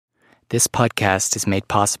This podcast is made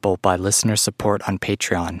possible by listener support on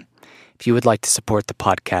Patreon. If you would like to support the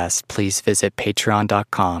podcast, please visit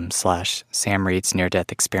patreon.com/Sam Reed's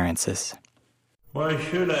Near-Death Experiences. Why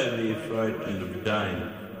should I be frightened of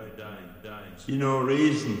dying? See no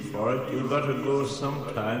reason for it. You gotta go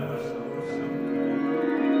sometimes.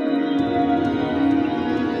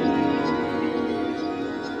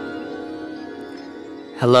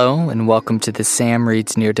 Hello, and welcome to the Sam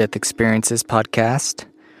Reed's Near-Death Experiences podcast.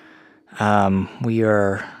 We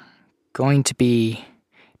are going to be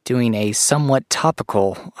doing a somewhat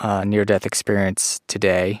topical near-death experience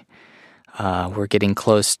today. We're getting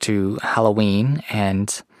close to Halloween,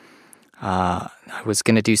 and I was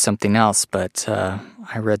going to do something else, but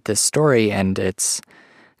I read this story, and it's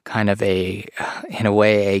kind of in a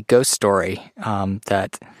way, a ghost story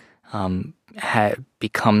that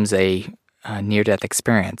becomes a near-death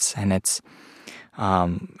experience, and it's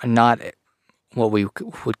not what we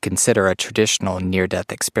would consider a traditional near-death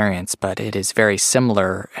experience, but it is very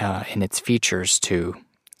similar in its features to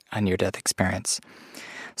a near-death experience.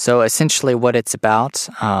 So essentially what it's about,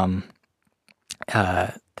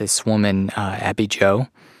 this woman, Abby Jo,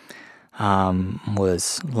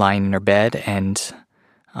 was lying in her bed, and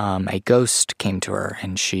a ghost came to her,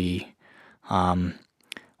 and she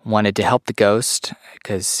wanted to help the ghost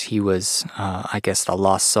because he was, I guess, a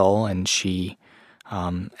lost soul, and she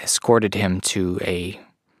escorted him to a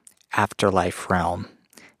afterlife realm,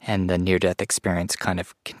 and the near-death experience kind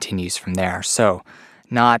of continues from there. So,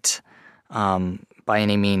 not by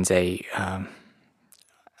any means she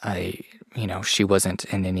wasn't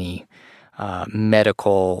in any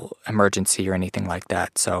medical emergency or anything like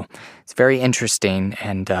that. So it's very interesting,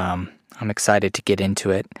 and I'm excited to get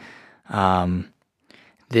into it.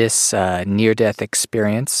 This near-death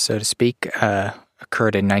experience, so to speak,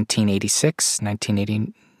 occurred in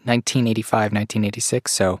 1985,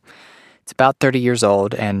 1986, so it's about 30 years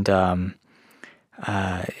old, and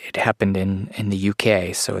it happened in the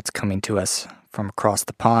UK, so it's coming to us from across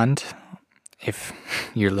the pond. If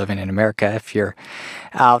you're living in America, if you're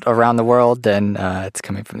out around the world, then it's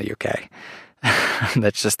coming from the UK.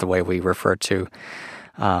 That's just the way we refer to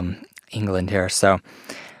England here. So,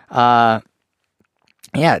 yeah,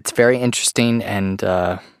 it's very interesting, and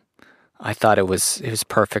I thought it was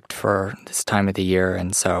perfect for this time of the year,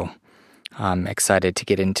 and so I'm excited to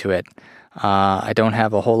get into it. I don't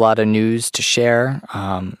have a whole lot of news to share.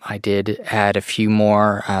 I did add a few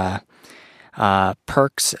more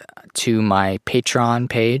perks to my Patreon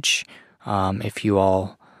page. If you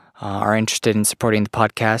all are interested in supporting the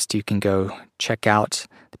podcast, you can go check out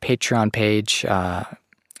the Patreon page.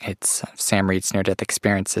 It's Sam Reed's Near-Death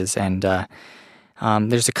Experiences, and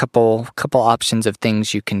there's a couple options of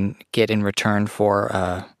things you can get in return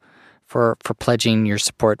for pledging your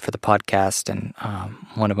support for the podcast, and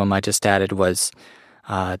one of them I just added was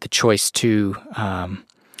the choice to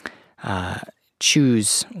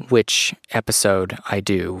choose which episode I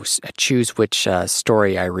do, choose which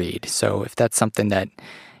story I read. So if that's something that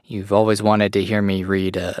you've always wanted to hear me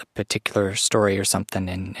read, a particular story or something,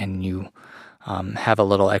 and you have a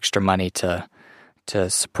little extra money to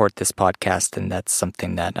support this podcast, then that's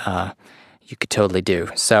something that you could totally do.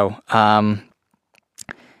 So,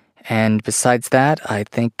 and besides that, I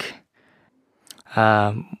think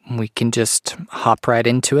we can just hop right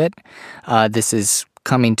into it. This is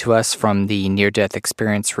coming to us from the Near-Death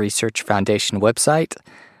Experience Research Foundation website,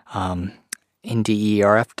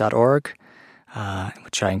 nderf.org,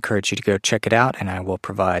 which I encourage you to go check it out, and I will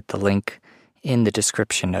provide the link in the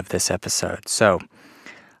description of this episode. So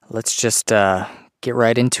let's just get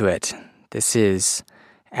right into it. This is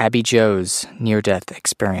Abby Jo's near-death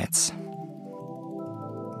experience.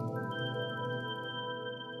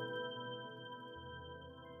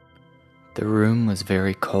 The room was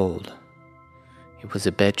very cold. It was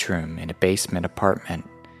a bedroom in a basement apartment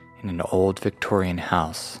in an old Victorian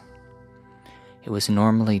house. It was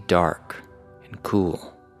normally dark and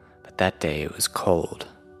cool, but that day it was cold.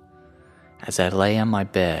 As I lay on my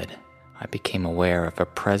bed, I became aware of a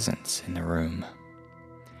presence in the room.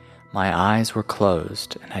 My eyes were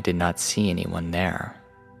closed, and I did not see anyone there.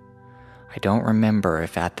 I don't remember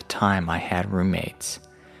if at the time I had roommates,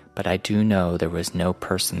 but I do know there was no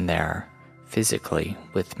person there, physically,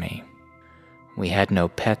 with me. We had no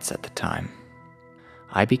pets at the time.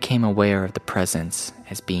 I became aware of the presence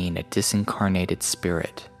as being a disincarnated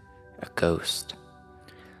spirit, a ghost.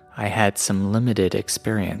 I had some limited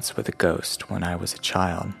experience with a ghost when I was a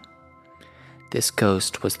child. This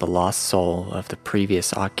ghost was the lost soul of the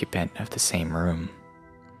previous occupant of the same room.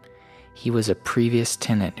 He was a previous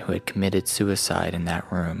tenant who had committed suicide in that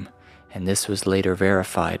room, and this was later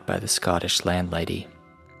verified by the Scottish landlady.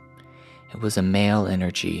 It was a male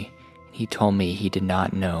energy, and he told me he did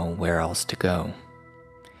not know where else to go.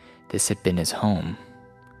 This had been his home.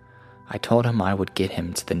 I told him I would get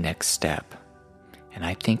him to the next step, and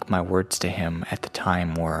I think my words to him at the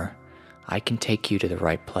time were, "I can take you to the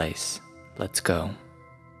right place. Let's go."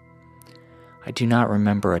 I do not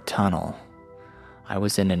remember a tunnel. I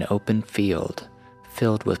was in an open field,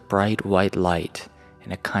 filled with bright white light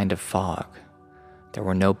and a kind of fog. There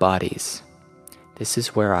were no bodies. This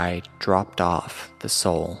is where I dropped off the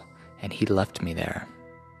soul, and he left me there.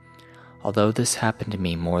 Although this happened to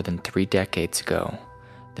me more than 3 decades ago,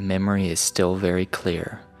 the memory is still very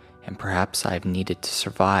clear, and perhaps I've needed to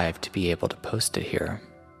survive to be able to post it here.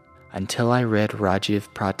 Until I read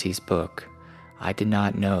Rajiv Prati's book, I did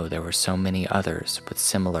not know there were so many others with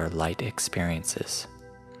similar light experiences.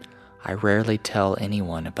 I rarely tell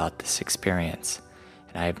anyone about this experience,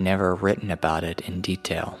 and I have never written about it in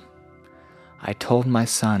detail. I told my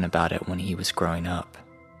son about it when he was growing up.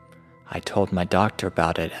 I told my doctor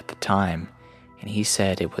about it at the time, and he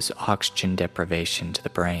said it was oxygen deprivation to the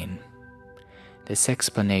brain. This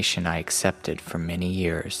explanation I accepted for many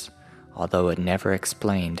years, although it never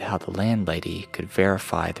explained how the landlady could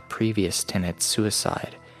verify the previous tenant's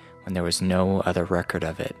suicide when there was no other record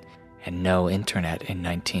of it and no internet in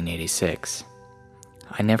 1986.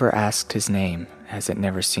 I never asked his name, as it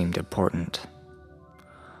never seemed important.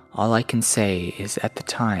 All I can say is at the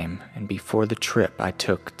time and before the trip I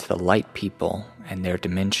took to the light people and their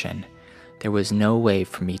dimension, there was no way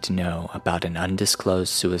for me to know about an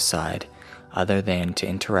undisclosed suicide other than to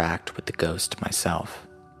interact with the ghost myself.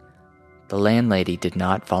 The landlady did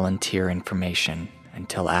not volunteer information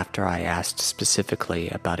until after I asked specifically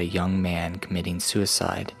about a young man committing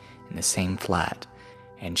suicide in the same flat,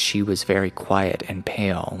 and she was very quiet and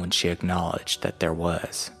pale when she acknowledged that there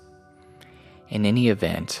was. In any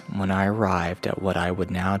event, when I arrived at what I would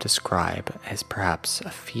now describe as perhaps a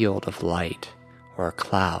field of light or a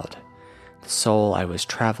cloud, the soul I was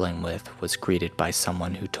traveling with was greeted by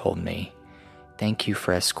someone who told me, "Thank you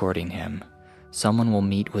for escorting him. Someone will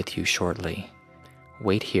meet with you shortly.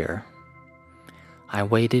 Wait here." I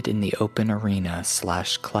waited in the open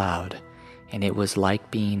arena/cloud, and it was like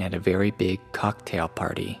being at a very big cocktail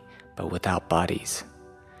party, but without bodies.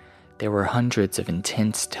 There were hundreds of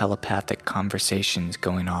intense telepathic conversations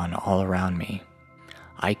going on all around me.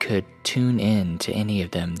 I could tune in to any of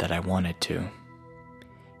them that I wanted to.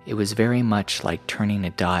 It was very much like turning a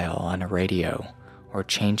dial on a radio or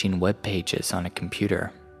changing web pages on a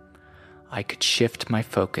computer. I could shift my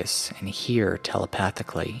focus and hear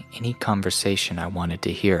telepathically any conversation I wanted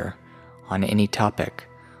to hear on any topic,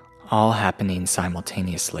 all happening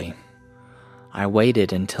simultaneously. I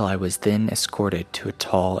waited until I was then escorted to a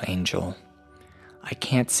tall angel. I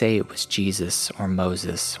can't say it was Jesus or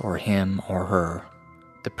Moses or him or her.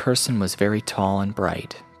 The person was very tall and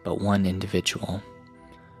bright, but one individual.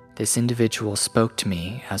 This individual spoke to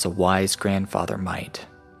me as a wise grandfather might.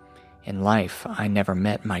 In life, I never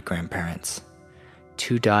met my grandparents.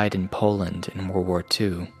 2 died in Poland in World War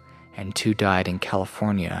II, and 2 died in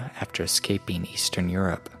California after escaping Eastern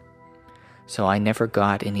Europe. So I never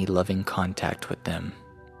got any loving contact with them.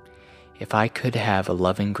 If I could have a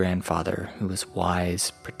loving grandfather who was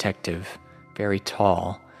wise, protective, very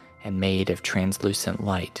tall, and made of translucent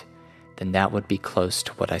light, then that would be close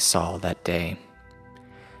to what I saw that day.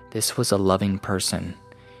 This was a loving person.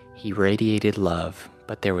 He radiated love,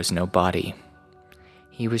 but there was no body.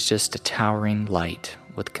 He was just a towering light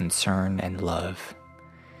with concern and love.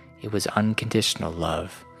 It was unconditional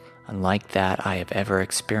love, unlike that I have ever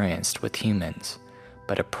experienced with humans,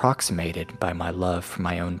 but approximated by my love for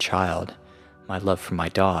my own child, my love for my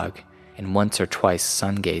dog, and once or twice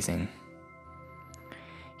sun-gazing.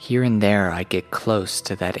 Here and there I get close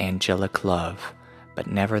to that angelic love, but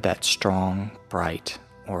never that strong, bright,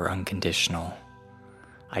 or unconditional.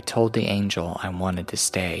 I told the angel I wanted to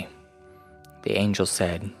stay. The angel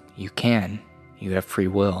said, "You can. You have free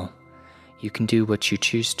will. You can do what you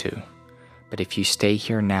choose to. But if you stay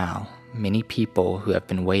here now, many people who have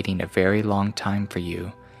been waiting a very long time for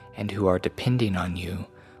you and who are depending on you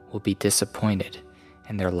will be disappointed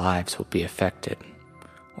and their lives will be affected,"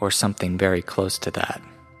 or something very close to that.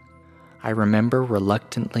 I remember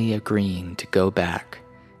reluctantly agreeing to go back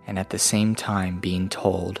and at the same time being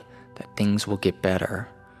told that things will get better,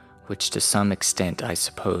 which to some extent I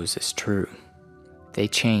suppose is true. They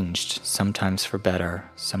changed, sometimes for better,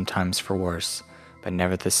 sometimes for worse, but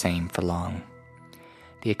never the same for long.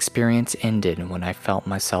 The experience ended when I felt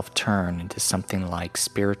myself turn into something like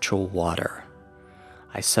spiritual water.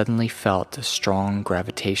 I suddenly felt a strong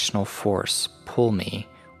gravitational force pull me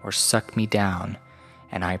or suck me down,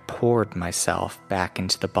 and I poured myself back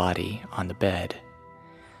into the body on the bed.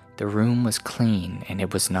 The room was clean and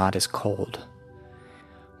it was not as cold.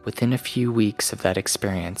 Within a few weeks of that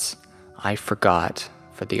experience, I forgot,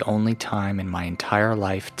 for the only time in my entire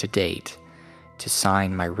life to date, to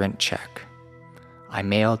sign my rent check. I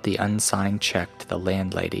mailed the unsigned check to the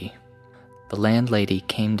landlady. The landlady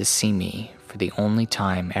came to see me for the only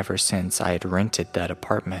time ever since I had rented that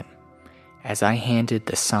apartment. As I handed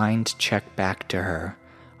the signed check back to her,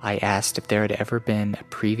 I asked if there had ever been a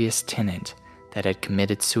previous tenant that had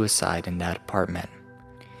committed suicide in that apartment.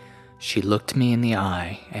 She looked me in the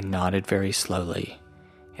eye and nodded very slowly,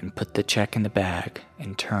 and put the check in the bag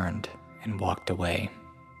and turned and walked away.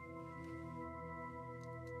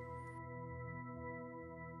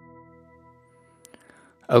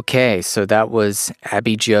 Okay, so that was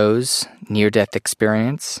Abby Jo's near-death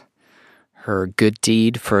experience, her good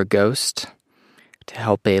deed for a ghost to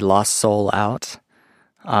help a lost soul out.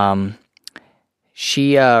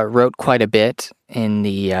 She wrote quite a bit in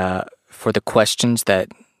the for the questions that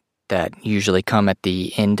usually come at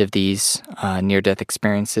the end of these near-death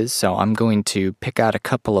experiences. So I'm going to pick out a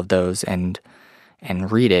couple of those and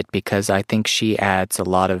read it, because I think she adds a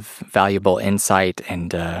lot of valuable insight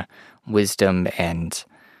and wisdom and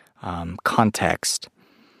context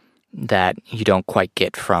that you don't quite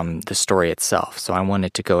get from the story itself. So I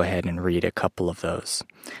wanted to go ahead and read a couple of those.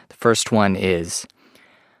 The first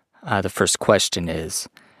question is,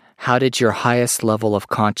 how did your highest level of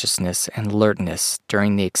consciousness and alertness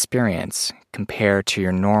during the experience compare to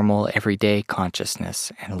your normal everyday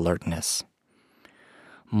consciousness and alertness?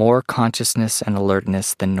 More consciousness and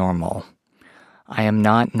alertness than normal. I am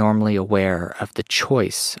not normally aware of the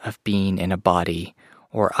choice of being in a body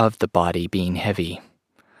or of the body being heavy.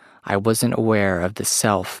 I wasn't aware of the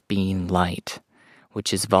self being light,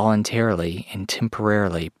 which is voluntarily and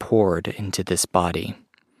temporarily poured into this body.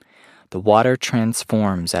 The water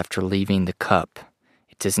transforms after leaving the cup.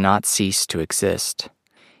 It does not cease to exist.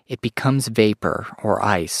 It becomes vapor or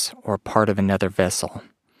ice or part of another vessel.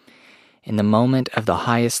 In the moment of the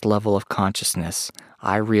highest level of consciousness,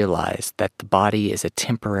 I realized that the body is a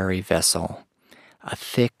temporary vessel, a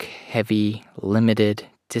thick, heavy, limited,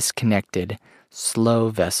 disconnected, slow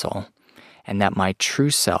vessel, and that my true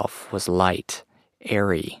self was light,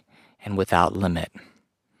 airy, and without limit.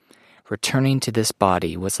 Returning to this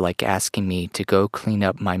body was like asking me to go clean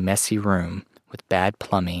up my messy room with bad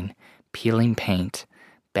plumbing, peeling paint,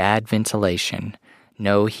 bad ventilation,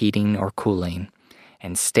 no heating or cooling,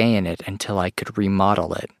 and stay in it until I could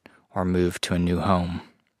remodel it or move to a new home.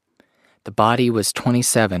 The body was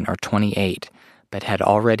 27 or 28, but had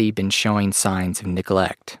already been showing signs of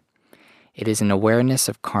neglect. It is an awareness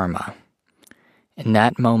of karma. In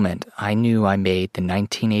that moment, I knew I made the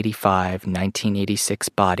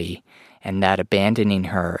 1985-1986 body, and that abandoning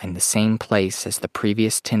her in the same place as the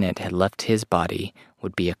previous tenant had left his body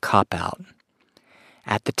would be a cop-out.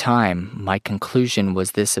 At the time, my conclusion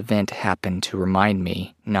was this event happened to remind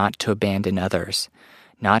me not to abandon others,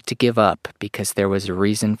 not to give up because there was a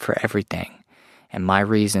reason for everything, and my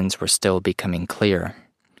reasons were still becoming clear.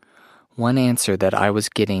 One answer that I was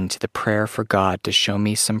getting to the prayer for God to show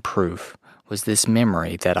me some proof was this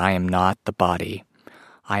memory that I am not the body.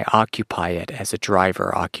 I occupy it as a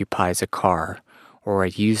driver occupies a car or a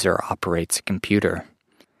user operates a computer.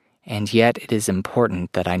 And yet it is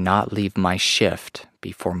important that I not leave my shift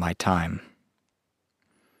before my time.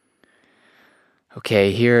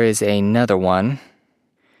 Okay, here is another one.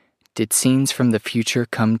 Did scenes from the future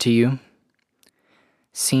come to you?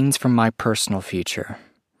 Scenes from my personal future.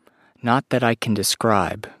 Not that I can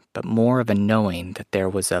describe, but more of a knowing that there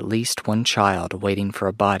was at least one child waiting for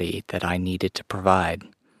a body that I needed to provide.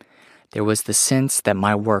 There was the sense that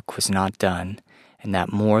my work was not done, and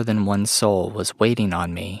that more than one soul was waiting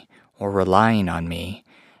on me or relying on me,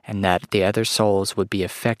 and that the other souls would be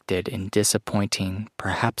affected in disappointing,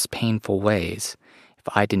 perhaps painful ways if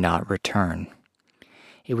I did not return.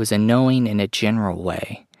 It was a knowing in a general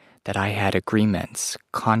way that I had agreements,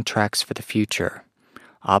 contracts for the future,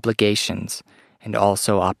 obligations, and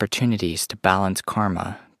also opportunities to balance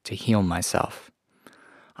karma, to heal myself.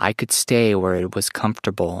 I could stay where it was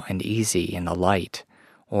comfortable and easy in the light,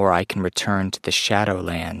 or I can return to the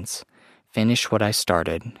shadowlands, finish what I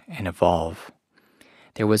started, and evolve.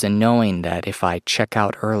 There was a knowing that if I check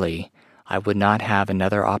out early, I would not have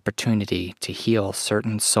another opportunity to heal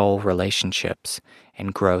certain soul relationships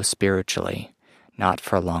and grow spiritually, not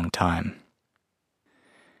for a long time.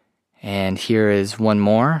 And here is one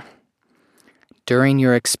more. During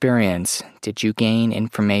your experience, did you gain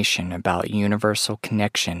information about universal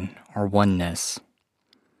connection or oneness?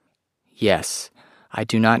 Yes, I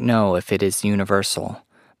do not know if it is universal,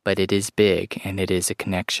 but it is big and it is a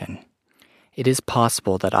connection. It is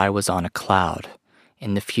possible that I was on a cloud,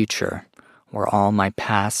 in the future, where all my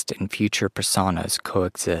past and future personas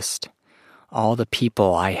coexist. All the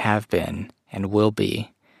people I have been and will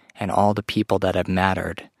be, and all the people that have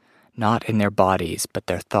mattered, not in their bodies but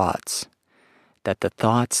their thoughts. That the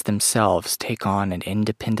thoughts themselves take on an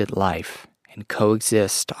independent life and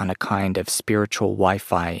coexist on a kind of spiritual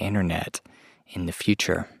Wi-Fi internet in the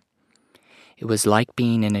future. It was like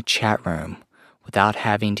being in a chat room without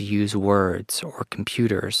having to use words or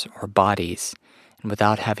computers or bodies, and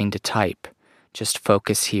without having to type, just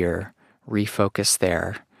focus here, refocus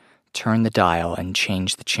there, turn the dial and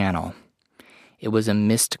change the channel. It was a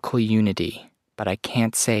mystical unity, but I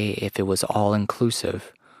can't say if it was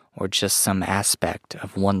all-inclusive or just some aspect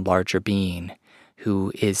of one larger being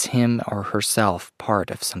who is him or herself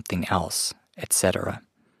part of something else, etc.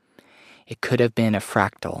 It could have been a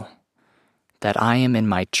fractal, that I am in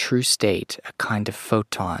my true state a kind of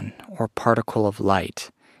photon or particle of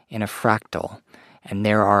light in a fractal, and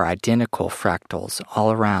there are identical fractals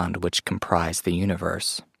all around which comprise the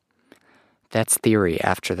universe. That's theory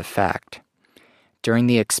after the fact. During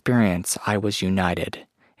the experience, I was united,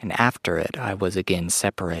 and after it, I was again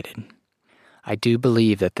separated. I do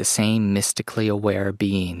believe that the same mystically aware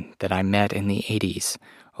being that I met in the 80s,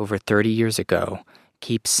 over 30 years ago,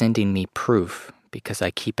 keeps sending me proof because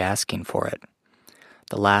I keep asking for it.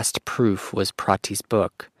 The last proof was Prati's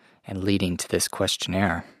book and leading to this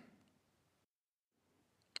questionnaire.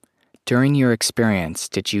 During your experience,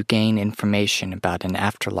 did you gain information about an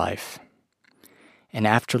afterlife? An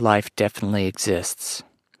afterlife definitely exists.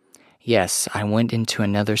 Yes, I went into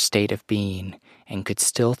another state of being and could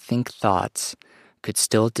still think thoughts, could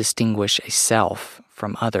still distinguish a self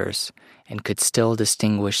from others, and could still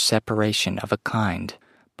distinguish separation of a kind,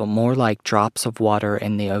 but more like drops of water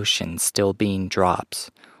in the ocean still being drops,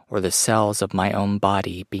 or the cells of my own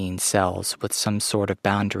body being cells with some sort of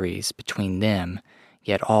boundaries between them,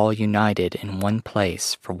 yet all united in one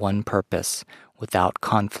place for one purpose without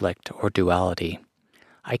conflict or duality.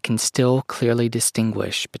 I can still clearly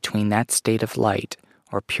distinguish between that state of light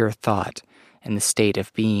or pure thought and the state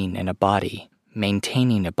of being in a body,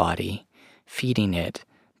 maintaining a body, feeding it,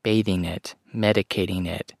 bathing it, medicating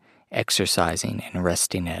it, exercising and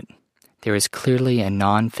resting it. There is clearly a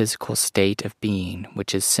non-physical state of being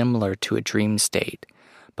which is similar to a dream state,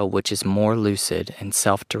 but which is more lucid and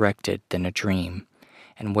self-directed than a dream,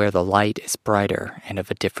 and where the light is brighter and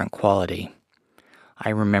of a different quality. I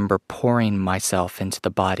remember pouring myself into the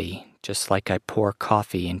body, just like I pour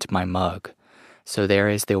coffee into my mug. So there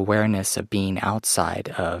is the awareness of being outside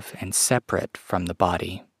of and separate from the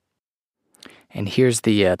body. And here's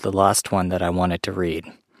the last one that I wanted to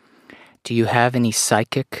read. Do you have any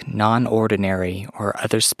psychic, non-ordinary, or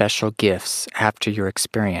other special gifts after your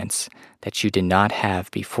experience that you did not have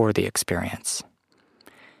before the experience?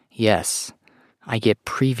 Yes, I get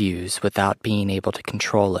previews without being able to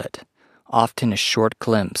control it. Often a short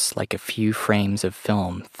glimpse, like a few frames of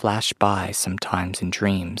film, flash by sometimes in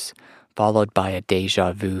dreams, followed by a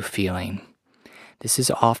déjà vu feeling. This is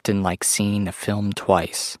often like seeing a film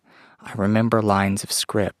twice. I remember lines of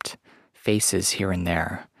script, faces here and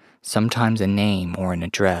there, sometimes a name or an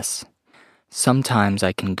address. Sometimes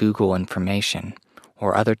I can Google information,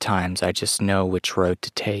 or other times I just know which road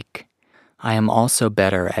to take. I am also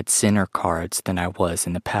better at Zener cards than I was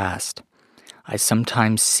in the past. I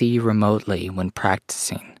sometimes see remotely when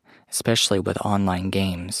practicing, especially with online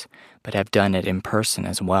games, but have done it in person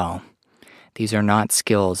as well. These are not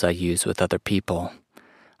skills I use with other people.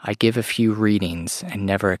 I give a few readings and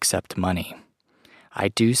never accept money. I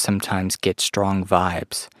do sometimes get strong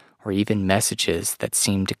vibes, or even messages that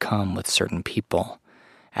seem to come with certain people.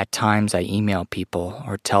 At times I email people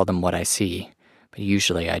or tell them what I see, but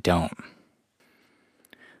usually I don't.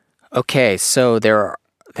 Okay, so there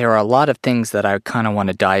are a lot of things that I kind of want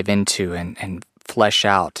to dive into and flesh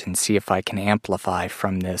out and see if I can amplify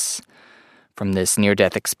from this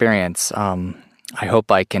near-death experience. I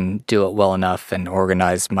hope I can do it well enough and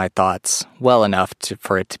organize my thoughts well enough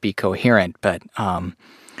for it to be coherent, but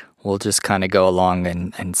we'll just kind of go along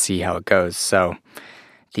and see how it goes. So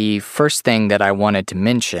the first thing that I wanted to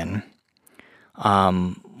mention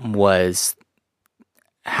was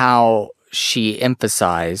how she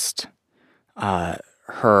emphasized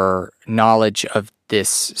her knowledge of this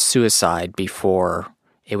suicide before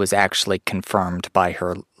it was actually confirmed by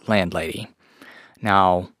her landlady.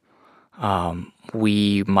 Now,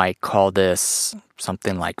 we might call this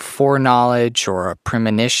something like foreknowledge or a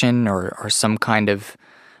premonition or some kind of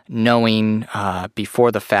knowing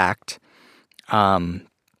before the fact.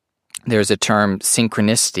 there's a term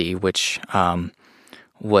synchronicity, which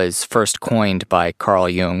was first coined by Carl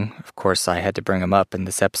Jung. Of course, I had to bring him up in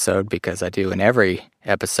this episode because I do in every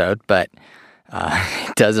episode, but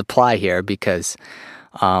it does apply here because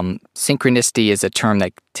synchronicity is a term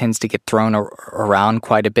that tends to get thrown around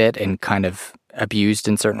quite a bit and kind of abused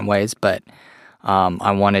in certain ways, but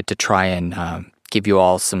I wanted to try and give you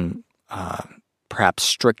all some perhaps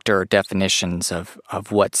stricter definitions of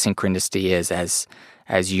what synchronicity is as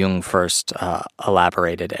Jung first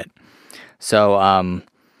elaborated it. So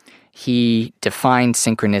he defined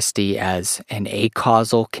synchronicity as an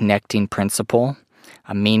acausal connecting principle,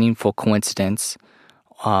 a meaningful coincidence,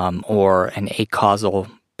 or an acausal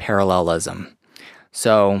parallelism.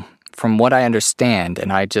 So from what I understand,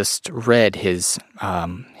 and I just read his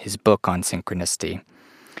book on synchronicity,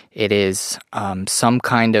 it is some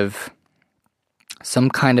kind of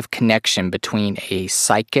connection between a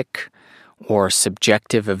psychic or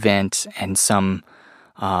subjective event and some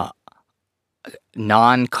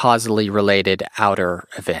non-causally related outer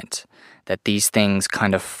event, that these things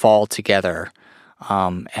kind of fall together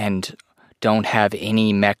and don't have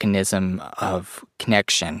any mechanism of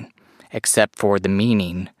connection except for the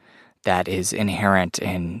meaning that is inherent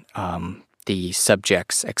in the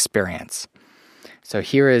subject's experience. So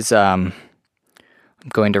here is, I'm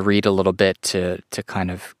going to read a little bit to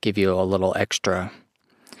kind of give you a little extra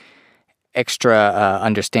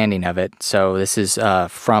understanding of it. So this is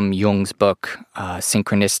from Jung's book,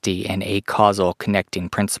 Synchronicity and Acausal Connecting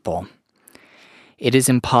Principle. It is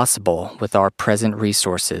impossible with our present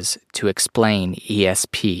resources to explain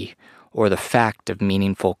ESP, or the fact of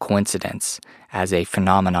meaningful coincidence, as a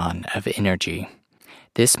phenomenon of energy.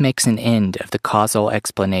 This makes an end of the causal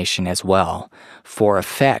explanation as well, for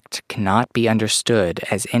effect cannot be understood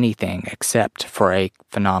as anything except for a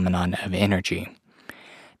phenomenon of energy.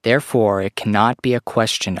 Therefore, it cannot be a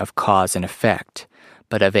question of cause and effect,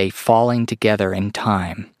 but of a falling together in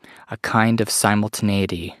time, a kind of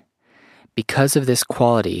simultaneity. Because of this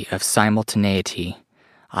quality of simultaneity,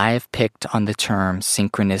 I have picked on the term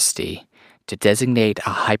synchronicity to designate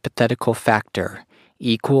a hypothetical factor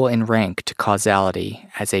equal in rank to causality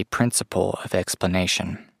as a principle of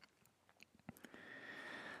explanation.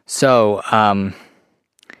 So,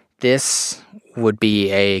 this would be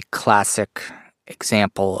a classic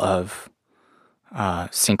example of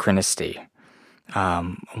synchronicity,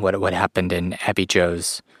 what happened in Abby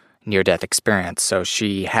Jo's near-death experience. So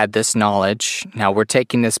she had this knowledge. Now we're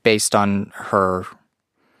taking this based on her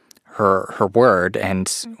word,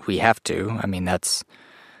 and we have to. I mean, that's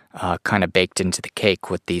kind of baked into the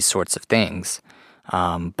cake with these sorts of things.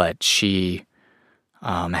 But she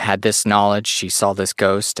had this knowledge. She saw this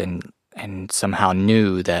ghost and somehow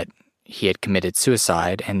knew that he had committed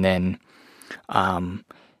suicide. And then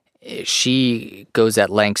she goes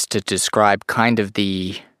at lengths to describe kind of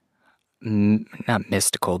the not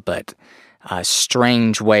mystical, but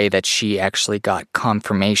strange way that she actually got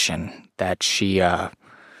confirmation that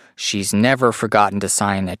she's never forgotten to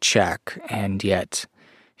sign a check, and yet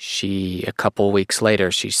a couple weeks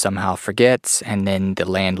later, she somehow forgets, and then the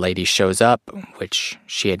landlady shows up, which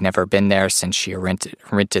she had never been there since she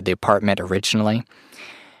rented the apartment originally,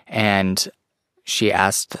 and she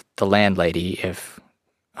asked the landlady if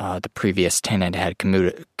the previous tenant had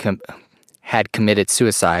committed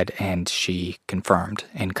suicide, and she confirmed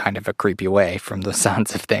in kind of a creepy way from the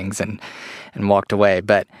sounds of things and walked away.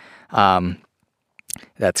 But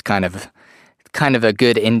that's kind of a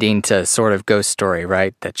good ending to sort of ghost story,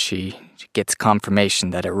 right? That she gets confirmation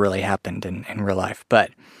that it really happened in real life. But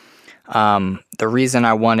the reason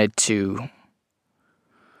I wanted to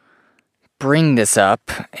bring this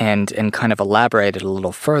up and kind of elaborate it a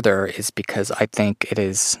little further is because I think it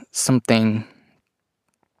is something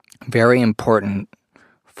very important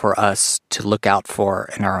for us to look out for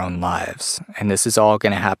in our own lives. And this is all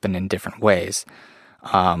going to happen in different ways.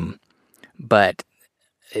 But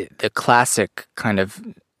the classic kind of,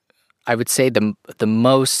 I would say the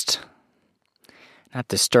most, not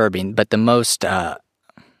disturbing, but the most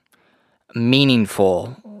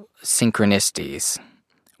meaningful synchronicities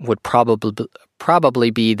would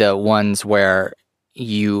probably be the ones where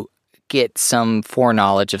you get some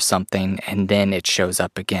foreknowledge of something and then it shows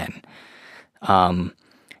up again.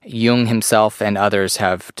 Jung himself and others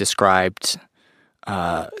have described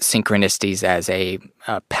synchronicities as a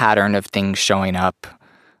pattern of things showing up.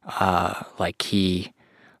 Like he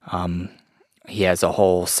has a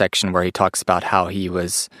whole section where he talks about how he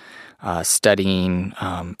was studying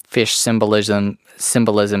fish symbolism,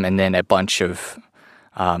 and then a bunch of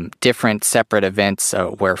different separate events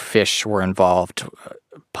where fish were involved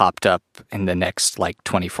popped up in the next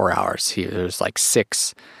 24 hours. There's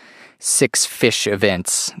 6 6 fish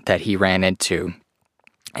events that he ran into.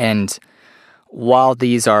 And while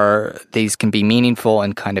these can be meaningful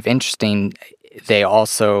and kind of interesting, they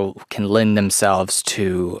also can lend themselves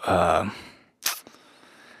to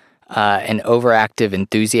an overactive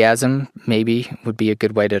enthusiasm, maybe would be a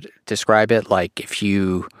good way to describe it. Like if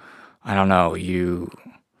you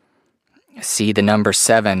see the number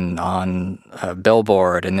 7 on a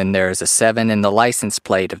billboard and then there's a 7 in the license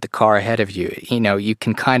plate of the car ahead of you, you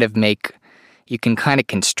can kind of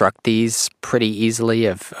construct these pretty easily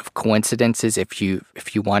of coincidences if you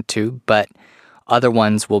want to, but other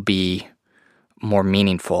ones will be more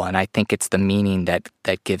meaningful, and I think it's the meaning that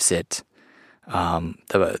gives it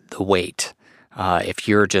the weight. If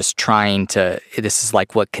you're just trying to, this is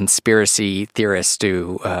like what conspiracy theorists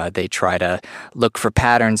do. They try to look for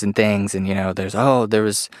patterns and things, and did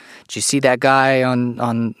you see that guy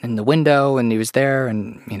in the window and he was there,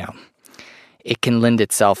 and it can lend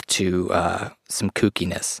itself to some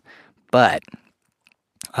kookiness, but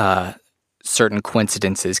certain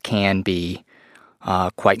coincidences can be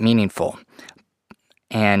quite meaningful.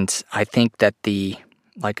 And I think that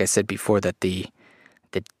like I said before, that the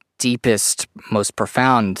deepest, most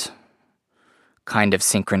profound kind of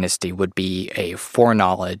synchronicity would be a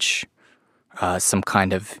foreknowledge, some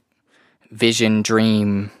kind of vision,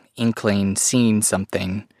 dream, inkling, seeing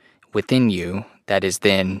something within you that is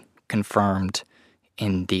then confirmed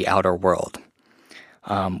in the outer world,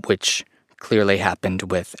 which clearly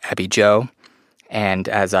happened with Abby Jo. And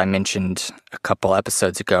as I mentioned a couple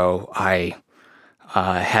episodes ago, I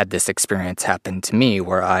had this experience happen to me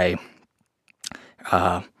where I,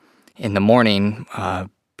 in the morning,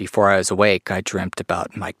 before I was awake, I dreamt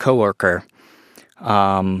about my coworker.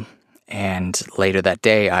 And later that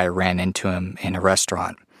day, I ran into him in a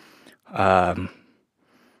restaurant. And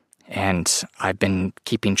I've been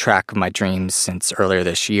keeping track of my dreams since earlier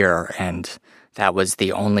this year, and that was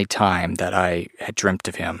the only time that I had dreamt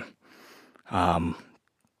of him.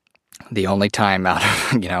 The only time out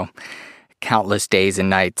of, countless days and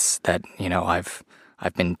nights that,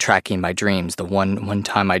 I've been tracking my dreams. The one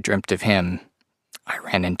time I dreamt of him, I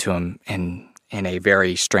ran into him in a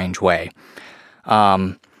very strange way.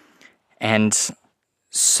 And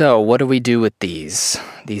so what do we do with these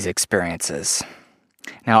experiences?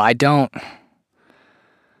 Now, I don't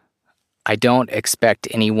expect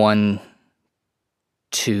anyone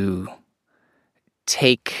to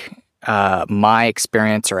take my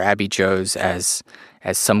experience or Abby Jo's as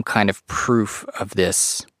some kind of proof of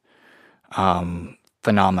this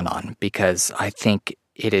phenomenon, because I think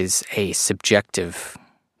it is a subjective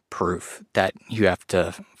proof that you have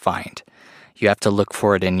to find. You have to look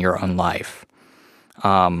for it in your own life.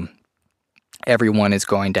 Everyone is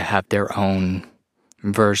going to have their own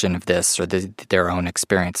version of this or their own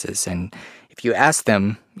experiences, and if you ask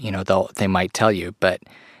them, they might tell you, but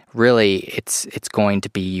really it's going to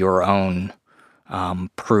be your own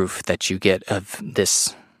proof that you get of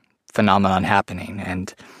this phenomenon happening.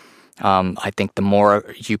 And I think the more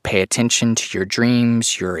you pay attention to your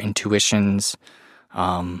dreams, your intuitions,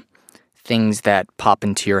 things that pop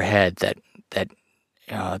into your head, that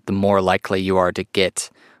the more likely you are to get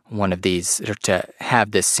one of these, or to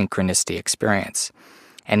have this synchronicity experience.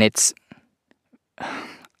 And it's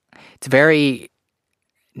very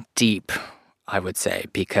deep, I would say,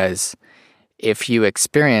 because if you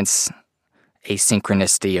experience a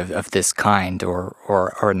synchronicity of this kind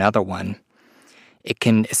or another one, it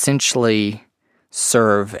can essentially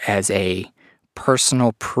serve as a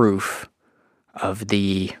personal proof of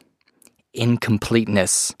the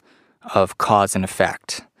incompleteness of cause and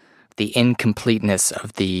effect, the incompleteness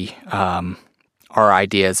of our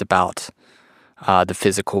ideas about the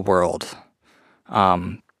physical world.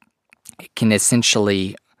 It can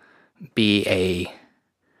essentially be a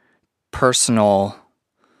personal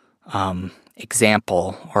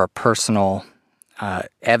example or a personal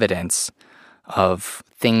evidence of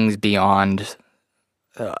things beyond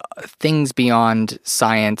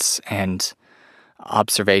science and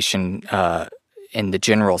observation in the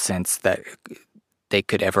general sense that they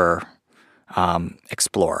could ever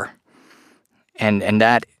explore, and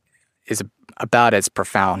that is about as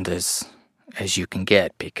profound as you can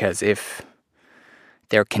get, because if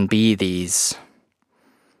there can be these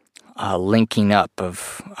linking up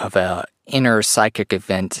of a inner psychic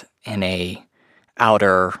event and a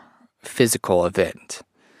outer physical event,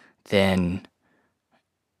 then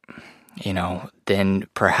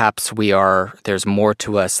perhaps there's more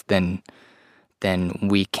to us than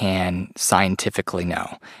we can scientifically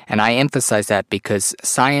know. And I emphasize that because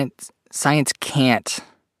science can't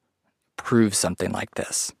prove something like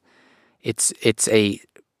this. It's a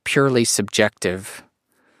purely subjective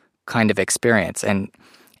kind of experience. And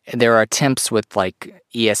there are attempts with like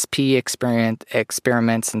ESP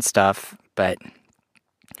experiments and stuff, but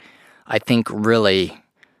I think really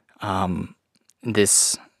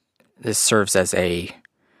this serves as a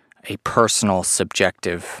personal,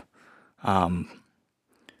 subjective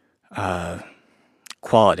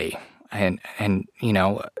quality, and you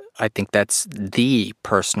know, I think that's the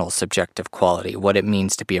personal, subjective quality. What it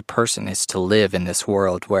means to be a person is to live in this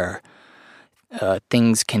world where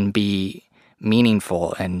things can be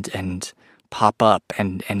meaningful and pop up,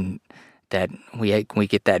 and that we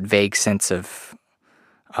get that vague sense of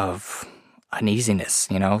uneasiness,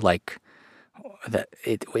 you know, like that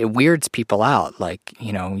it weirds people out. Like,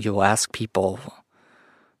 you know, you'll ask people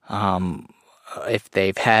if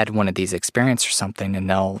they've had one of these experiences or something, and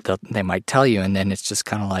they might tell you, and then it's just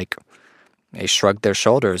kind of like they shrug their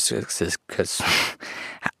shoulders because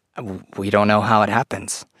we don't know how it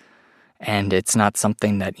happens. And it's not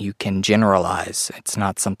something that you can generalize. It's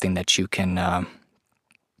not something that you can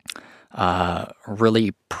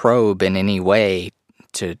really probe in any way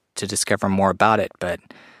to discover more about it. But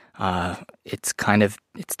it's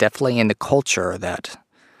definitely in the culture that,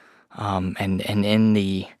 and in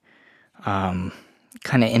the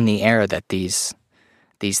kind of in the air that these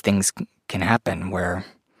things can happen, where,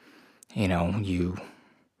 you know, you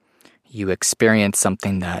experience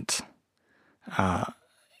something that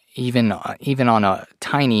even on a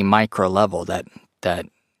tiny micro level that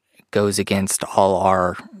goes against all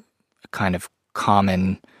our kind of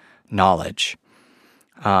common knowledge.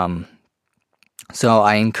 So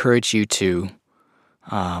I encourage you to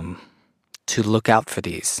look out for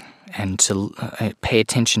these, and to pay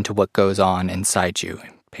attention to what goes on inside you.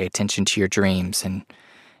 Pay attention to your dreams and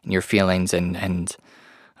your feelings and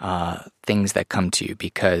things that come to you,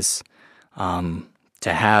 because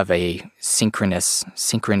to have a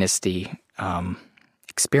synchronicity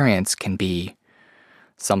experience can be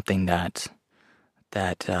something that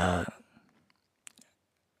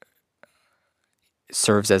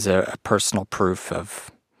serves as a personal proof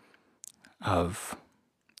of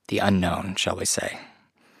the unknown, shall we say.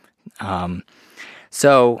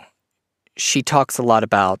 So she talks a lot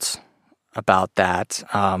about that,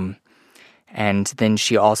 and then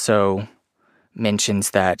she also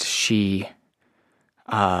mentions that she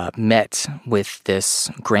met with this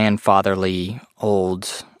grandfatherly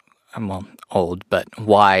old but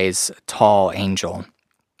wise, tall angel,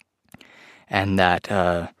 and that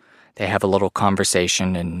they have a little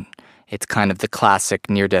conversation, and it's kind of the classic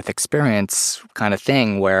near-death experience kind of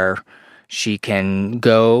thing where she can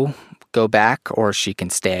go back or she can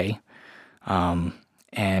stay.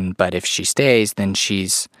 But if she stays, then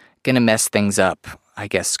she's going to mess things up, I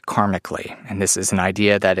guess, karmically. And this is an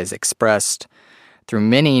idea that is expressed through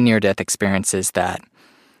many near-death experiences, that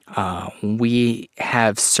we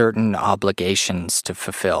have certain obligations to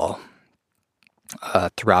fulfill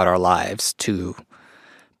throughout our lives to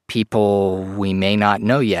people we may not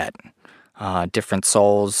know yet, different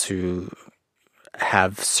souls who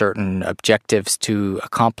have certain objectives to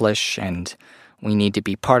accomplish, and we need to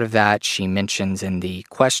be part of that. She mentions in the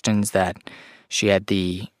questions that she had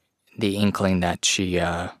the inkling that she,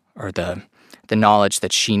 or the knowledge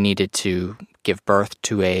that she needed to give birth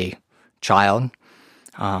to a child,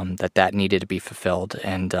 that needed to be fulfilled.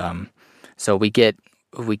 And so we get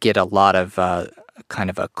a lot of kind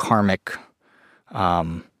of a karmic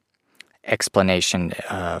explanation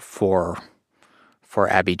for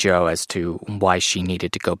Abby Jo as to why she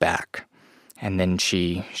needed to go back. And then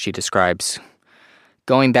she describes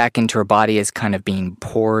going back into her body as kind of being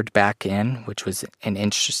poured back in, which was an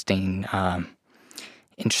interesting kind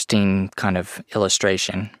of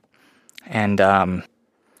illustration. And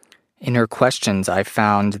in her questions, I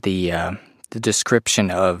found the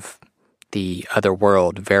description of the other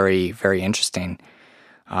world very, very interesting.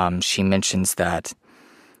 She mentions that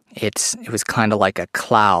it was kind of like a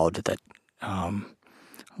cloud that, I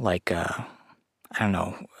don't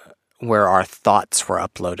know, where our thoughts were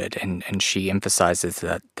uploaded, and she emphasizes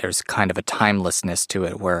that there's kind of a timelessness to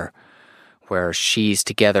it, where she's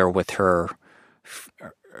together with her,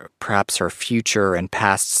 perhaps her future and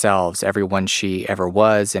past selves, everyone she ever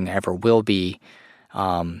was and ever will be,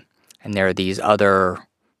 and there are these other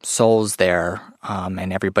souls there,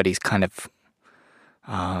 and everybody's kind of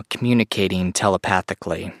communicating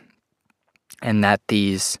telepathically, and that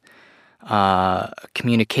these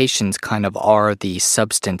communications kind of are the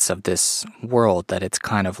substance of this world, that it's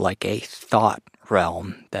kind of like a thought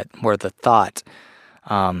realm, that where the thought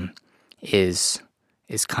is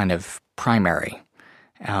kind of primary.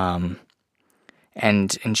 And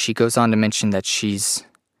she goes on to mention that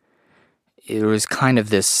it was kind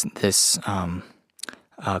of this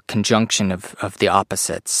conjunction of the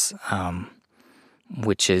opposites,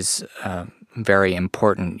 which is a very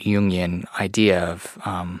important Jungian idea of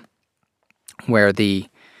where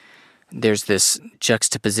there's this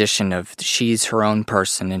juxtaposition of she's her own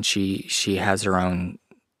person and she has her own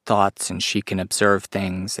thoughts and she can observe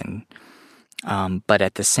things, and but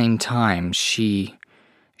at the same time she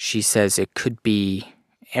says it could be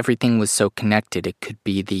everything was so connected, it could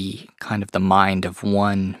be the kind of the mind of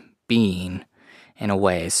one being in a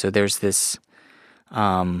way. So there's this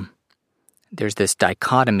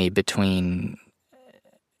dichotomy between,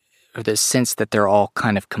 or this sense that they're all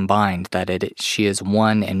kind of combined, that she is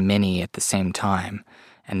one and many at the same time,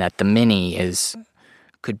 and that the many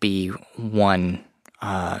could be one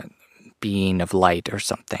being of light or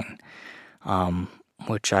something,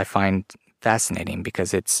 which I find fascinating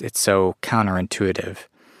because it's so counterintuitive.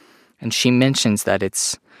 And she mentions that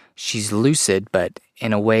she's lucid, but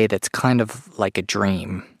in a way that's kind of like a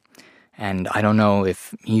dream. And I don't know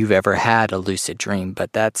if you've ever had a lucid dream,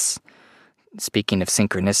 but that's, speaking of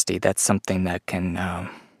synchronicity, that's something that can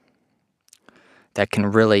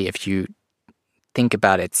really, if you think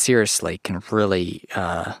about it seriously, can really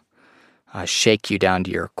shake you down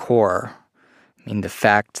to your core. I mean, the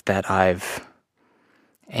fact that I've,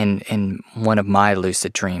 in one of my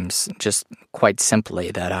lucid dreams, just quite simply,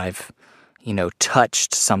 that I've,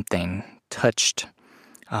 touched something,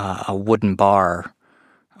 a wooden bar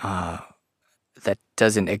that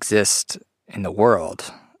doesn't exist in the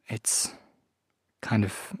world. It's kind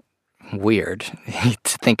of weird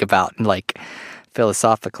to think about, like,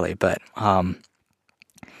 philosophically, but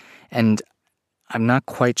and I'm not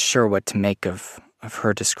quite sure what to make of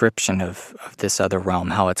her description of this other realm,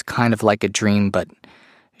 how it's kind of like a dream, but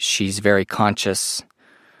she's very conscious.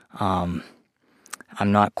 I'm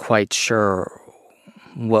not quite sure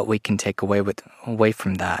what we can take away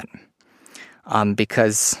from that,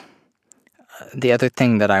 because the other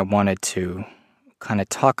thing that I wanted to kind of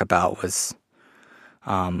talk about was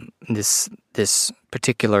this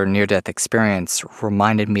particular near-death experience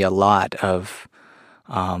reminded me a lot of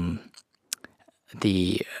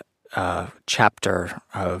the chapter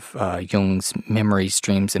of Jung's Memories,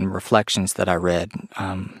 Dreams, and Reflections that I read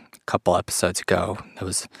a couple episodes ago. That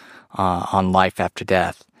was on life after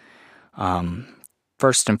death.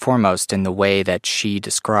 First and foremost, in the way that she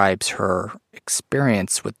describes her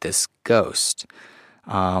experience with this ghost.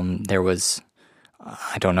 There was,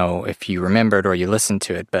 I don't know if you remembered or you listened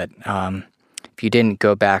to it, but if you didn't,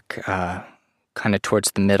 go back kind of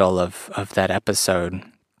towards the middle of that episode.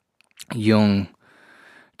 Jung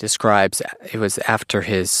describes, it was after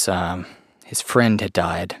his friend had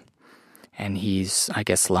died, and he's, I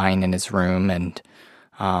guess, lying in his room and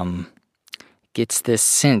gets this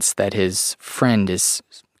sense that his friend is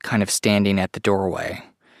kind of standing at the doorway,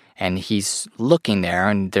 and he's looking there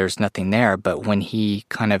and there's nothing there, but when he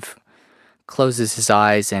kind of closes his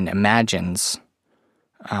eyes and imagines,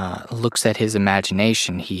 looks at his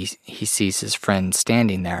imagination, he sees his friend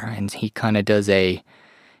standing there, and he kind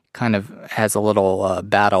of has a little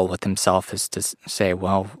battle with himself as to say,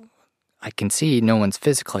 well, I can see no one's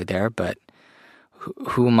physically there, but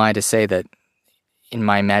who am I to say that in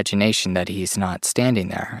my imagination that he's not standing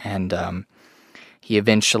there? And he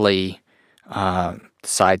eventually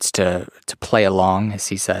decides to play along, as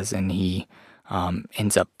he says, and he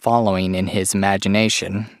ends up following in his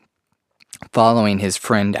imagination, following his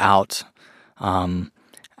friend out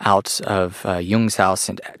of Jung's house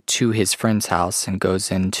and to his friend's house, and goes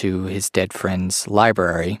into his dead friend's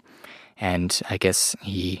library. And I guess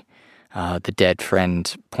the dead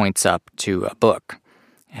friend points up to a book,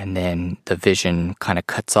 and then the vision kind of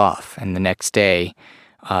cuts off. And the next day,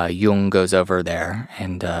 Jung goes over there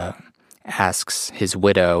and asks his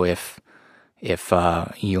widow if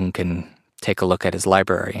Jung can take a look at his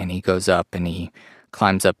library. And he goes up and he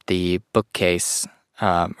climbs up the bookcase,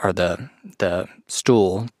 or the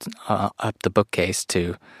stool up the bookcase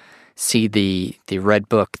to see the red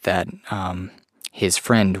book that his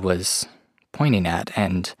friend was pointing at,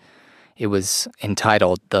 and it was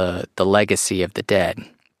entitled "The Legacy of the Dead."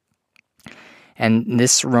 And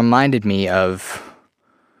this reminded me of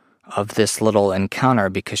this little encounter,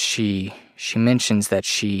 because she mentions that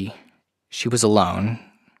she was alone,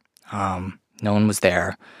 no one was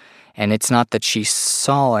there, and it's not that she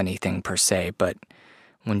saw anything per se, but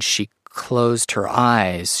when she closed her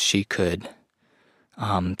eyes, she could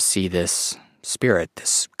see this spirit,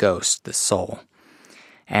 this ghost, this soul.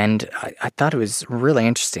 And I thought it was really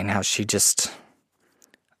interesting how she just,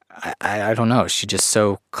 I don't know, she just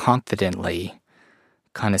so confidently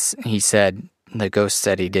the ghost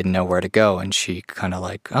said he didn't know where to go, and she kind of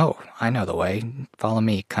like, oh, I know the way, follow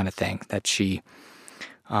me kind of thing, that she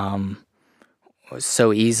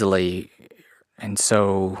so easily and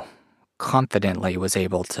so confidently was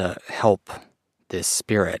able to help this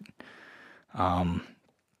spirit.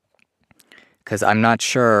 Because I'm not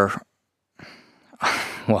sure,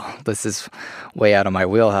 well, this is way out of my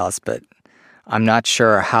wheelhouse, but I'm not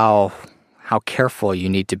sure how careful you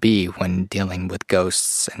need to be when dealing with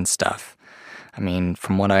ghosts and stuff. I mean,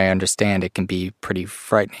 from what I understand, it can be pretty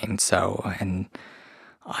frightening. So, and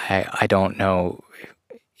I don't know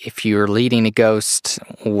if you're leading a ghost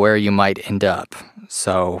where you might end up.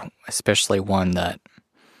 So, especially one that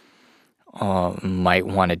might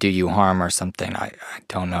want to do you harm or something. I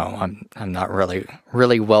don't know. I'm not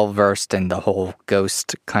really well versed in the whole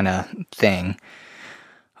ghost kind of thing.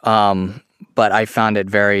 But I found it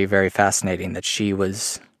very, very fascinating that she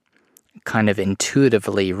was kind of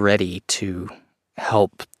intuitively ready to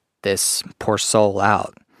help this poor soul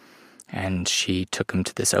out. And she took him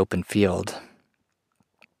to this open field.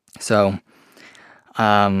 So,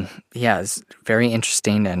 it's very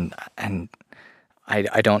interesting. And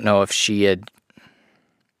I don't know if she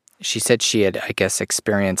said she had, I guess,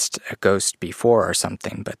 experienced a ghost before or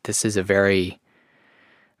something, but this is a very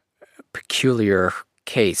peculiar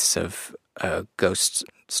case of a ghost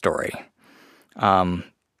story. And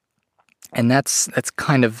that's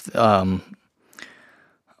kind of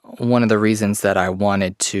one of the reasons that I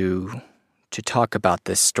wanted to talk about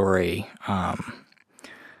this story,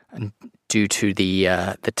 due to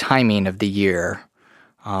the timing of the year.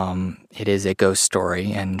 It is a ghost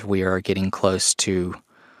story, and we are getting close to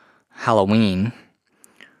Halloween.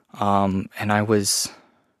 And I was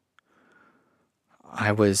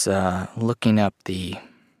looking up the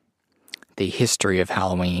history of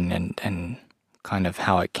Halloween and kind of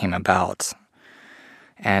how it came about.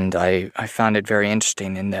 And I found it very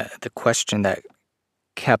interesting, and the question that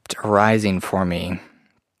kept arising for me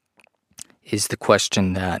is the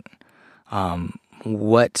question that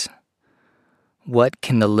what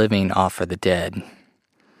can the living offer the dead?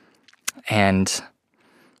 And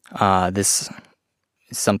this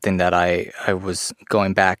is something that I was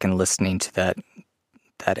going back and listening to that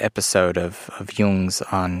episode of Jung's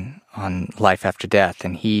on life after death,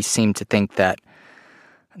 and he seemed to think that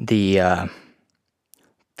the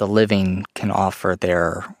living can offer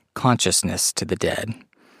their consciousness to the dead,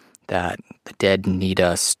 that the dead need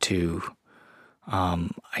us to,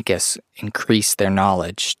 I guess, increase their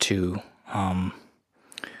knowledge, to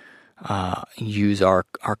use our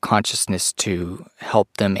consciousness to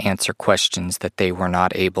help them answer questions that they were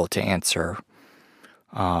not able to answer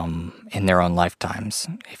in their own lifetimes.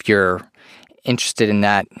 If you're interested in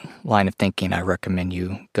that line of thinking, I recommend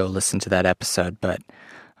you go listen to that episode. But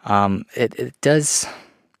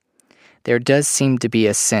there does seem to be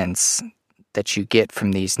a sense that you get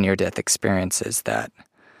from these near-death experiences that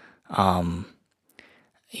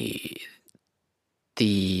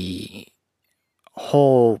the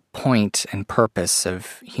whole point and purpose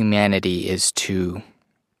of humanity is to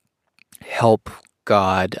help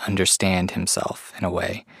God understand himself in a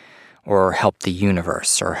way, or help the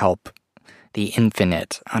universe, or help the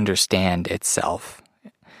infinite understand itself.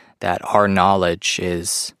 That our knowledge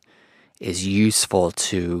is useful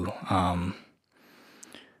to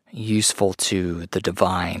the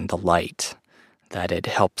divine, the light, that it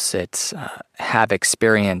helps it have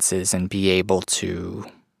experiences and be able to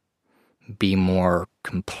be more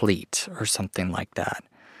complete, or something like that.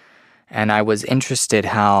 And I was interested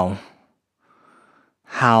how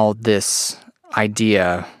this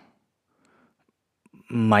idea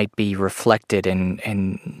might be reflected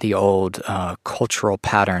in the old cultural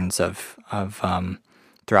patterns of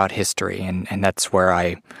throughout history, and that's where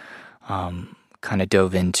I kind of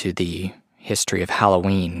dove into the history of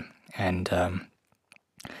Halloween and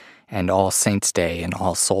All Saints' Day and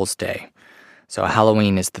All Souls' Day. So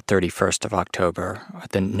Halloween is the 31st of October.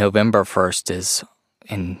 The November 1st is,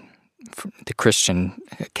 in the Christian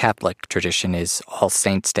Catholic tradition, is All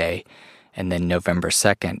Saints' Day, and then November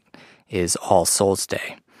 2nd is All Souls'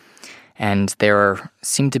 Day. And there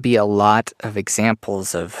seem to be a lot of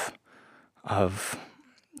examples of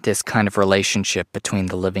this kind of relationship between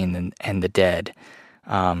the living and the dead.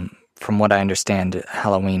 From what I understand,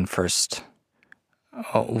 Halloween first,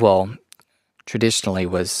 traditionally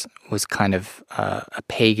was kind of a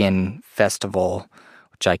pagan festival,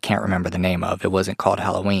 which I can't remember the name of. It wasn't called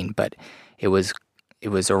Halloween, but it was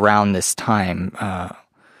around this time,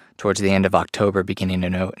 towards the end of October, beginning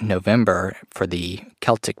of November, for the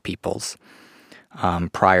Celtic peoples,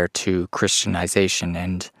 prior to Christianization,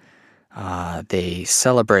 and they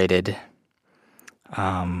celebrated,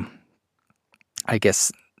 I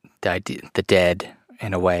guess, the dead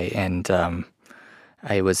in a way, and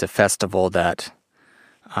it was a festival that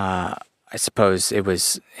I suppose it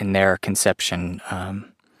was in their conception,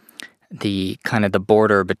 the kind of the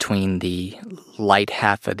border between the light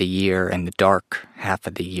half of the year and the dark half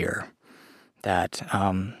of the year. That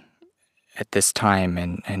at this time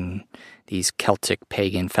in these Celtic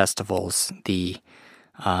pagan festivals, the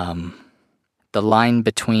line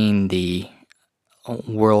between the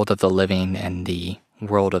world of the living and the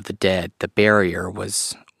world of the dead, the barrier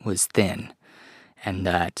was thin, and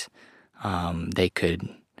that they could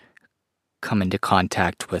come into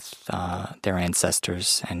contact with their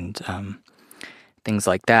ancestors and things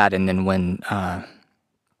like that. And then when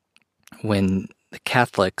the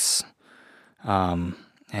Catholics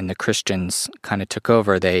and the Christians kind of took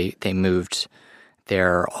over, they moved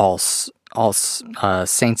their All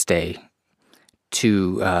Saints' Day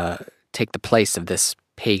to take the place of this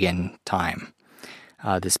pagan time,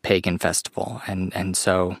 this pagan festival, and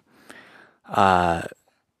so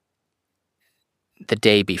the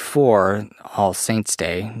day before All Saints'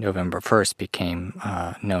 Day, November 1st, became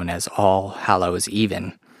known as All Hallows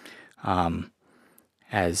Even, and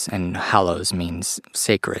hallows means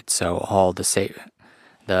sacred. So all the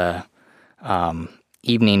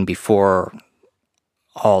evening before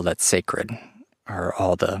all that's sacred, or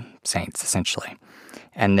all the saints, essentially,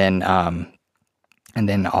 and then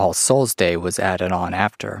All Souls' Day was added on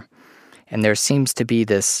after, and there seems to be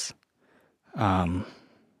this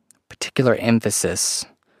particular emphasis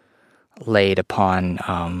laid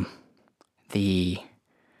upon the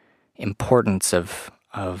importance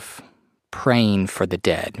of praying for the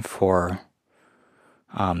dead, for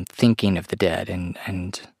thinking of the dead,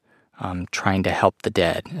 and trying to help the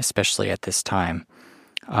dead, especially at this time.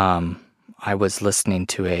 I was listening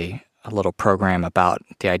to a little program about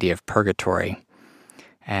the idea of purgatory,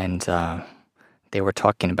 and they were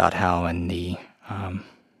talking about how in the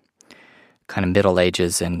kind of Middle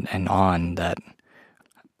Ages and on, that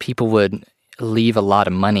people would leave a lot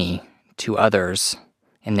of money to others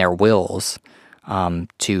in their wills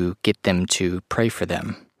to get them to pray for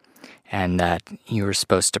them, and that you were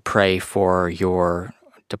supposed to pray for your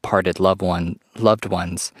departed loved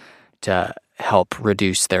ones to help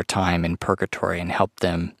reduce their time in purgatory and help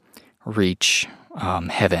them reach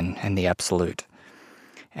heaven and the absolute.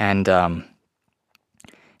 And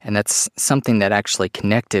that's something that actually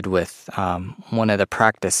connected with one of the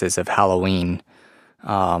practices of Halloween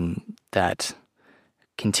that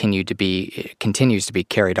continues to be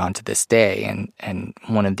carried on to this day, and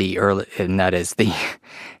one of the early, and that is the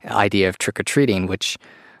idea of trick or treating, which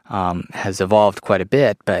has evolved quite a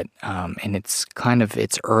bit, but in its kind of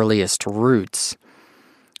its earliest roots,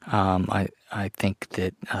 I think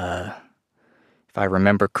that if I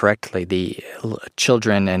remember correctly, the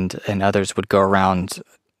children and others would go around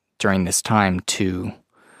during this time to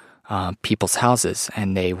people's houses,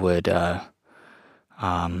 and they would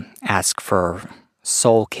ask for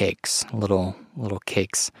soul cakes, little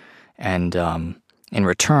cakes, and in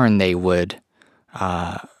return they would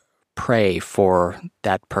pray for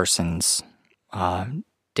that person's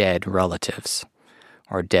dead relatives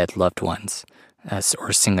or dead loved ones,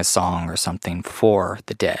 or sing a song or something for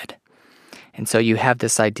the dead. And so you have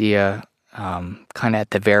this idea kind of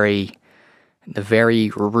at the very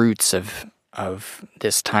roots of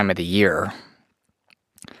this time of the year,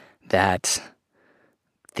 that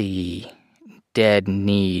the dead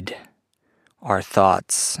need our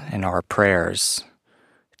thoughts and our prayers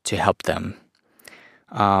to help them.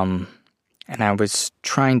 And I was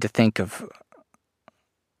trying to think of,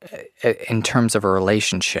 in terms of a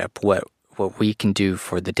relationship, what we can do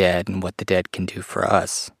for the dead and what the dead can do for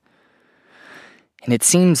us. And it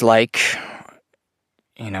seems like,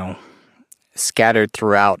 scattered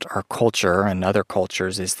throughout our culture and other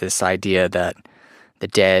cultures is this idea that the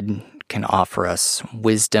dead can offer us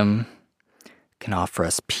wisdom, can offer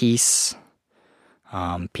us peace,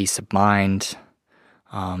 peace of mind,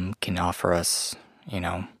 can offer us,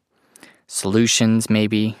 solutions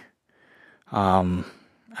maybe.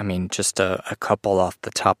 Just a couple off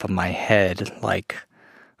the top of my head, like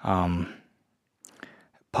Paul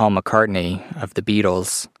McCartney of the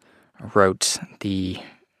Beatles wrote the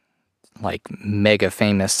mega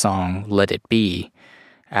famous song "Let It Be"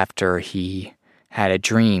 after he had a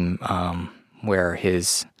dream where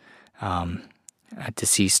his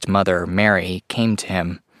deceased mother, Mary, came to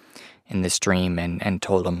him in this dream and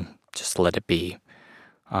told him, just let it be.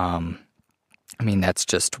 That's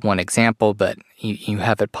just one example, but you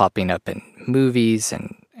have it popping up in movies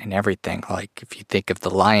and everything. Like if you think of The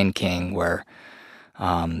Lion King, where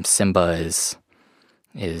Simba is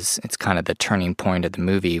it's kind of the turning point of the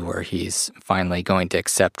movie where he's finally going to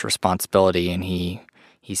accept responsibility, and he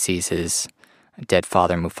sees his dead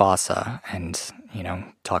father Mufasa, and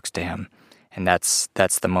talks to him. And that's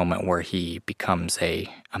the moment where he becomes a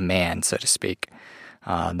man, so to speak,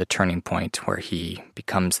 the turning point where he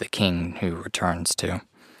becomes the king who returns to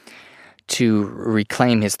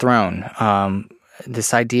reclaim his throne.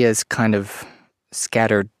 This idea is kind of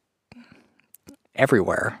scattered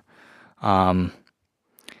everywhere.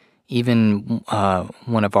 Even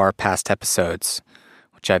one of our past episodes,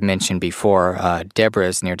 which I've mentioned before,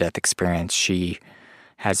 Deborah's near-death experience, she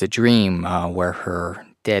has a dream where her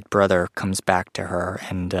dead brother comes back to her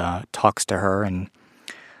and talks to her and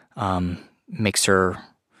makes her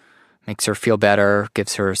feel better,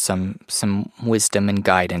 gives her some wisdom and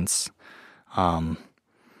guidance, and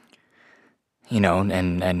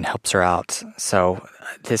helps her out. So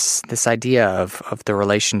this idea of the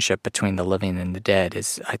relationship between the living and the dead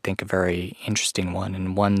is, I think, a very interesting one,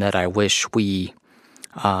 and one that I wish we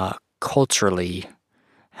culturally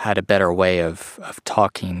had a better way of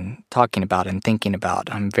talking about and thinking about.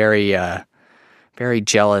 I'm very very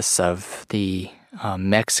jealous of the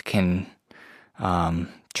Mexican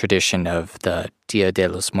tradition of the Dia de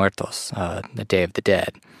los Muertos, the Day of the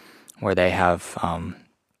Dead, where they have, I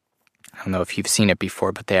don't know if you've seen it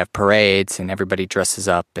before, but they have parades and everybody dresses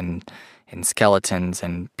up in skeletons,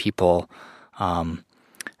 and people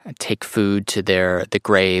take food to the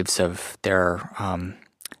graves of their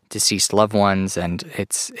deceased loved ones, and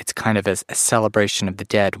it's kind of a celebration of the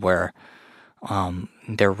dead where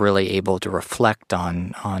they're really able to reflect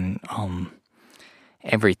on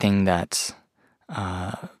everything that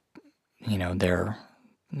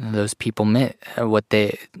those people meant, what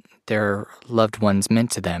their loved ones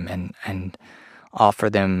meant to them, and offer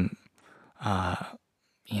them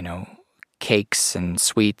cakes and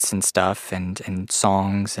sweets and stuff and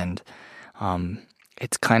songs, and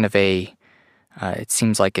it's kind of it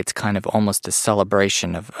seems like it's kind of almost a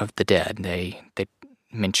celebration of the dead. They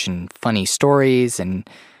mention funny stories and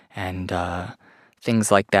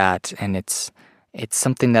things like that, and it's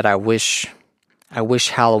something that I wish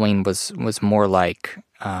Halloween was more like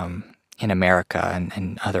in America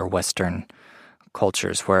and other Western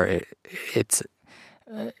cultures, where it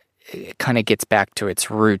kind of gets back to its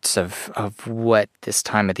roots of what this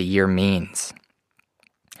time of the year means,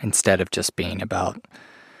 instead of just being about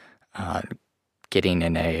getting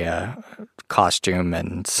in a costume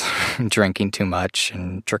and drinking too much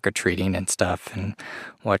and trick-or-treating and stuff and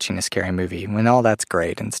watching a scary movie. When all that's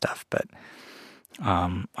great and stuff, but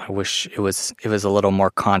I wish it was a little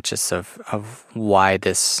more conscious of why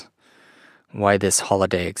this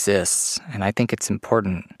holiday exists, and I think it's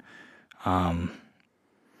important.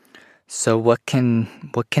 So what can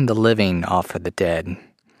the living offer the dead?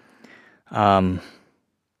 I'm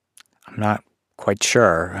not quite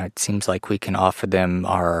sure. It seems like we can offer them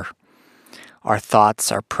our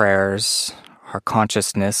thoughts, our prayers, our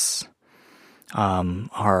consciousness,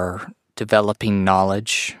 our developing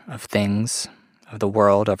knowledge of things, of the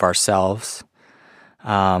world, of ourselves.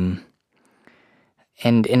 And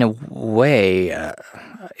in a way,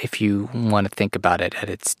 if you want to think about it at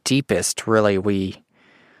its deepest, really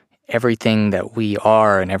everything that we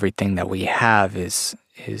are and everything that we have is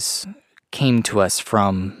came to us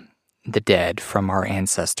from the dead, from our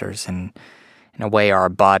ancestors, and in a way our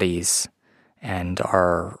bodies and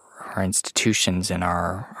our institutions and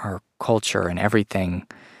our culture and everything,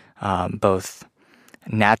 both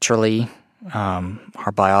naturally,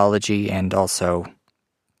 our biology, and also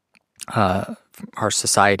our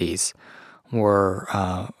societies, were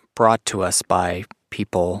brought to us by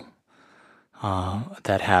people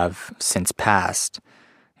that have since passed.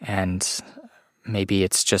 And maybe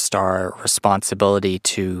it's just our responsibility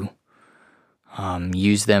to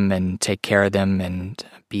use them and take care of them and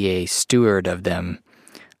be a steward of them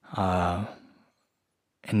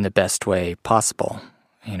in the best way possible.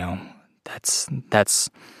 That's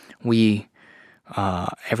we.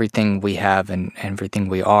 Everything we have and everything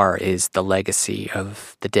we are is the legacy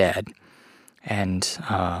of the dead, and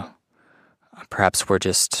perhaps we're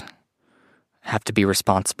just have to be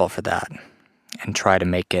responsible for that and try to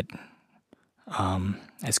make it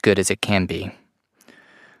as good as it can be.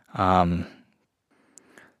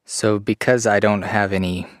 So because I don't have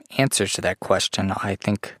any answers to that question, I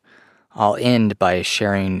think I'll end by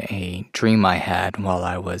sharing a dream I had while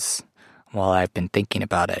I've been thinking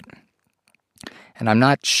about it. And I'm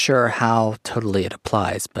not sure how totally it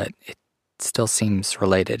applies, but it still seems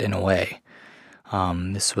related in a way.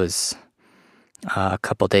 This was a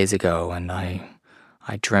couple days ago, and I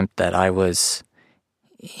dreamt that I was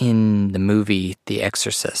in the movie The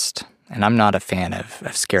Exorcist. And I'm not a fan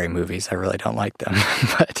of scary movies. I really don't like them.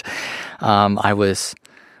 But I was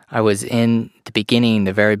in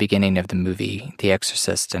the very beginning of the movie The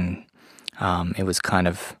Exorcist, and It was kind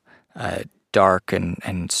of a dark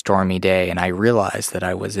and stormy day, and I realized that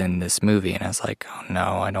I was in this movie, and I was like, oh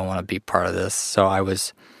no, I don't want to be part of this. So I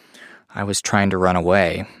was trying to run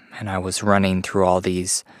away, and I was running through all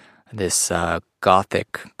this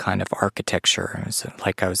Gothic kind of architecture. It was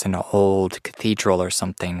like I was in an old cathedral or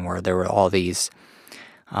something where there were all these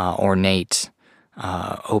ornate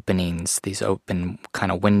openings, these open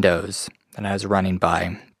kind of windows that I was running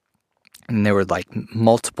by. And there were like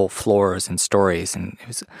multiple floors and stories, and it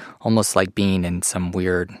was almost like being in some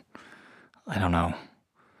weird, I don't know,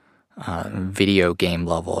 video game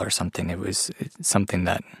level or something. It's something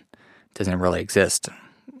that doesn't really exist,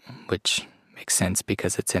 which makes sense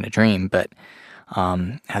because it's in a dream. But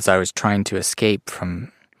as I was trying to escape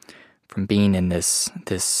from being in this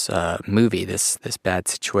movie, this bad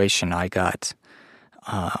situation, I got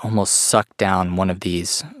almost sucked down one of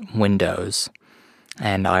these windows,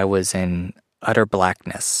 and I was in utter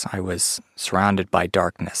blackness. I was surrounded by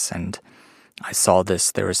darkness, and I saw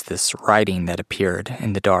there was this writing that appeared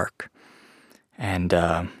in the dark, and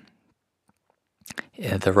the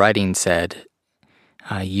writing said,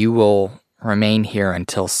 you will remain here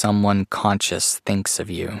until someone conscious thinks of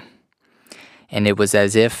you. And it was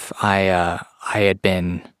as if I had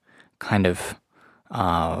been kind of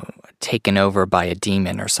taken over by a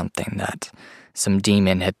demon or something, that some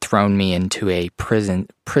demon had thrown me into a prison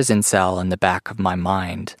cell in the back of my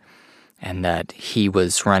mind, and that he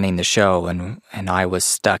was running the show, and I was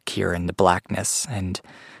stuck here in the blackness. And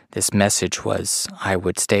this message was I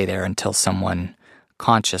would stay there until someone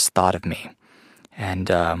conscious thought of me. And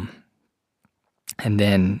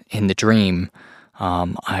then in the dream,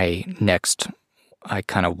 I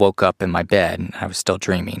kind of woke up in my bed. I was still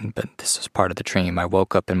dreaming, but this was part of the dream. I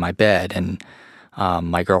woke up in my bed, and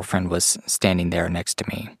my girlfriend was standing there next to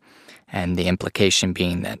me. And the implication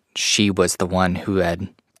being that she was the one who had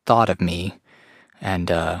thought of me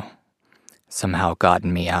and somehow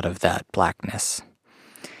gotten me out of that blackness.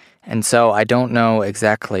 And so I don't know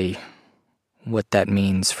exactly what that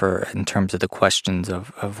means in terms of the questions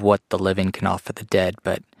of what the living can offer the dead,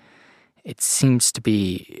 but it seems to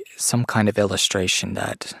be some kind of illustration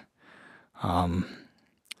that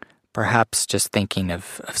perhaps just thinking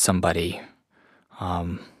of somebody, I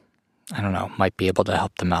don't know, might be able to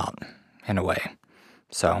help them out in a way.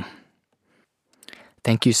 So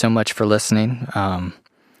thank you so much for listening.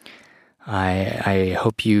 I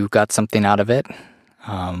hope you got something out of it.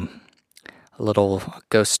 A little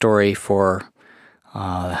ghost story for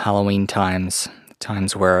Halloween times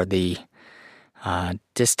where the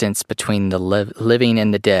distance between the living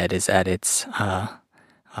and the dead is at its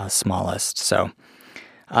smallest. So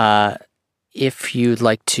if you'd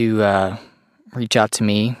like to reach out to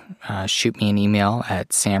me, shoot me an email at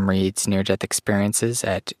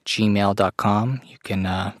samreadsnear-death-experiences@gmail.com. You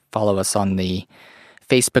can follow us on the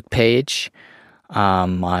Facebook page.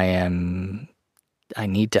 I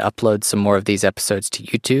need to upload some more of these episodes to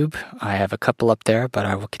YouTube. I have a couple up there, but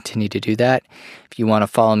I will continue to do that. If you want to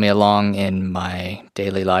follow me along in my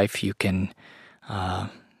daily life, you can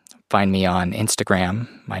find me on Instagram.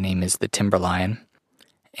 My name is The Timberlion.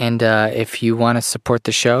 And if you want to support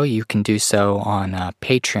the show, you can do so on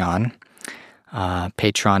Patreon,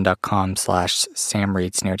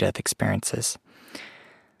 patreon.com/samreadsnear-death-experiences.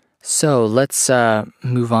 So let's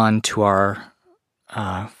move on to our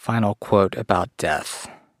final quote about death.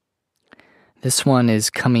 This one is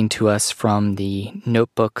coming to us from the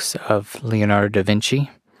notebooks of Leonardo da Vinci.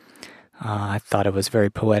 I thought it was very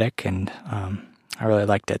poetic, and I really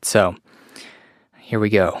liked it. So here we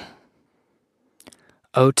go.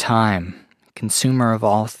 O time, consumer of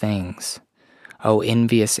all things, O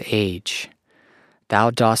envious age,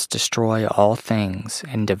 thou dost destroy all things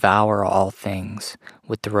and devour all things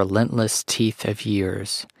with the relentless teeth of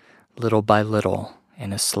years, little by little,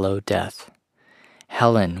 in a slow death.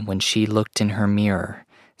 Helen, when she looked in her mirror,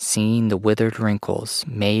 seeing the withered wrinkles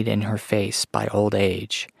made in her face by old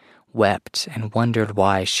age, wept and wondered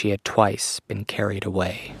why she had twice been carried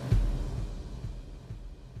away.